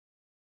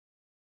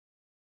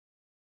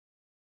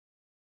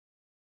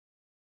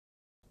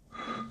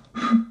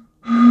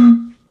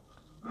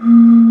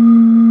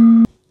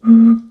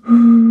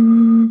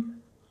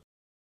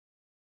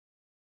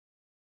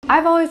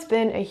I've always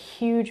been a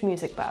huge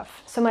music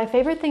buff, so my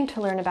favorite thing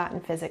to learn about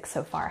in physics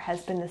so far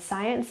has been the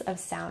science of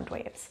sound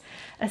waves,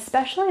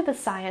 especially the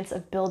science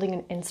of building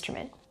an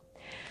instrument.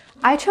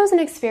 I chose an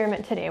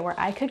experiment today where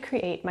I could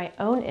create my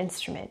own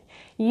instrument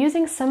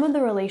using some of the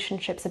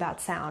relationships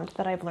about sound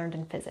that I've learned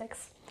in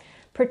physics,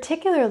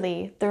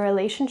 particularly the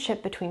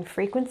relationship between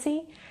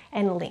frequency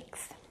and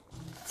length.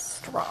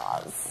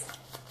 Straws.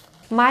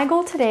 My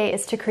goal today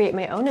is to create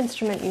my own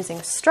instrument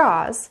using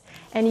straws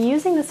and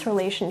using this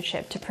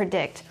relationship to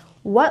predict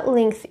what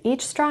length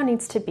each straw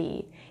needs to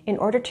be in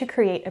order to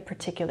create a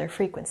particular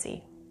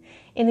frequency.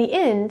 In the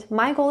end,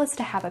 my goal is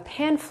to have a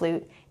pan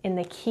flute in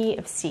the key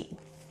of C.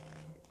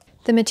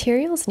 The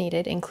materials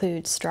needed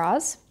include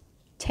straws,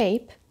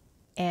 tape,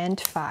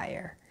 and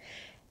fire.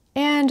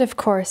 And of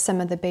course, some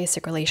of the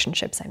basic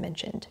relationships I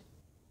mentioned.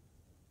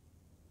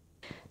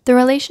 The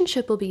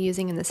relationship we'll be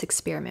using in this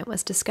experiment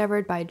was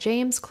discovered by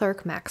James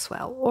Clerk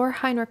Maxwell, or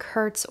Heinrich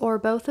Hertz, or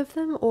both of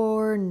them,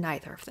 or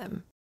neither of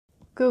them.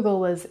 Google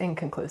was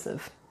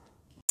inconclusive.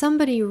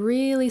 Somebody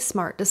really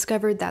smart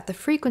discovered that the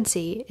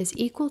frequency is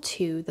equal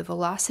to the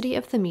velocity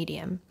of the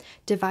medium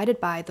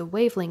divided by the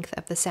wavelength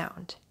of the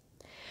sound.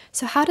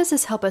 So how does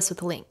this help us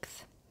with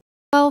length?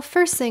 Well,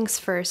 first things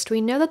first,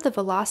 we know that the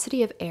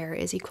velocity of air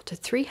is equal to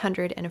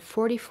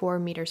 344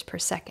 meters per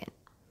second.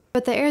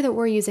 But the air that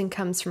we're using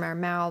comes from our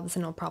mouths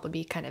and it'll probably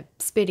be kind of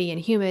spitty and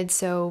humid,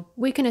 so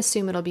we can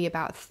assume it'll be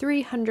about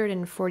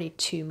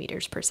 342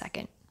 meters per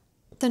second.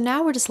 So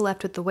now we're just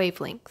left with the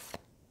wavelength.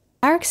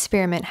 Our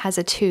experiment has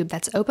a tube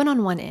that's open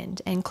on one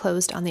end and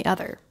closed on the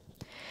other.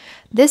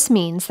 This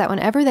means that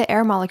whenever the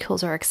air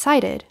molecules are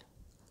excited,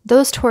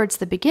 those towards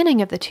the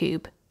beginning of the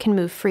tube can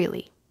move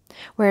freely,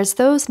 whereas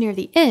those near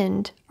the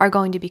end are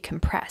going to be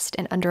compressed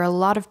and under a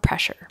lot of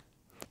pressure.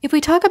 If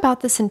we talk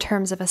about this in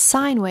terms of a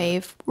sine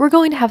wave, we're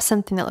going to have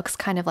something that looks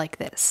kind of like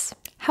this.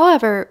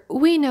 However,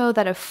 we know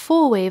that a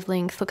full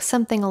wavelength looks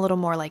something a little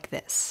more like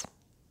this.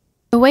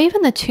 The wave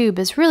in the tube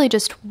is really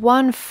just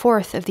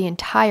 1/4 of the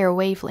entire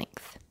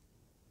wavelength.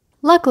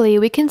 Luckily,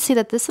 we can see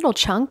that this little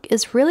chunk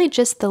is really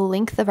just the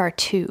length of our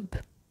tube.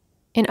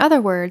 In other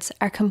words,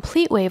 our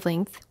complete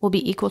wavelength will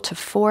be equal to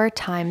 4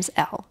 times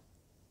L.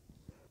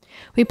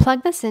 We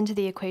plug this into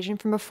the equation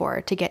from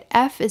before to get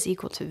F is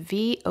equal to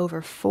V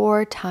over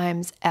 4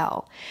 times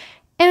L.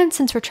 And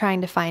since we're trying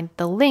to find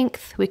the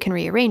length, we can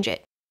rearrange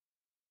it.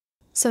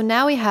 So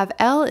now we have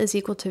L is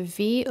equal to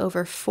V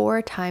over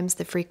 4 times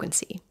the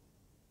frequency.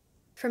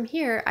 From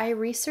here, I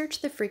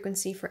researched the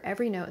frequency for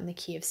every note in the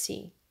key of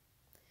C.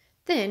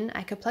 Then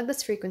I could plug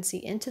this frequency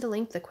into the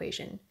length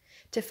equation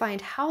to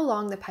find how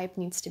long the pipe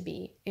needs to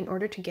be in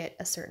order to get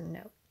a certain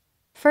note.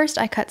 First,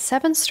 I cut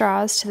 7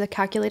 straws to the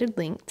calculated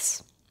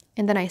lengths,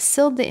 and then I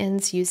sealed the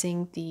ends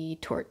using the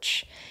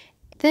torch.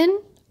 Then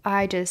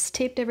I just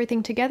taped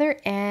everything together,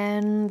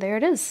 and there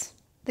it is.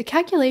 The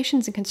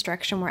calculations and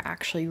construction were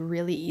actually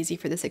really easy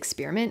for this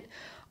experiment.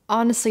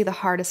 Honestly, the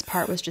hardest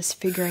part was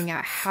just figuring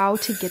out how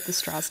to get the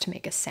straws to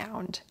make a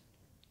sound.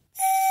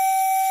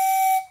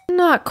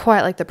 Not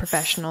quite like the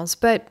professionals,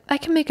 but I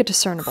can make a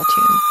discernible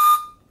tune.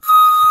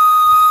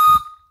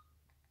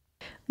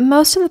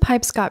 Most of the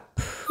pipes got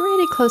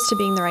pretty close to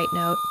being the right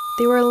note.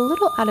 They were a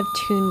little out of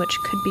tune, which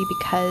could be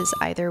because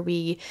either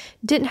we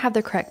didn't have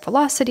the correct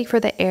velocity for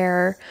the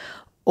air,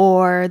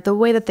 or the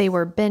way that they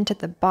were bent at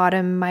the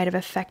bottom might have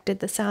affected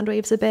the sound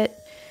waves a bit.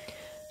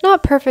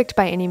 Not perfect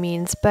by any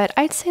means, but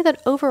I'd say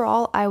that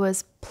overall I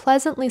was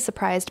pleasantly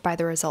surprised by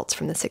the results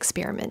from this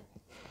experiment.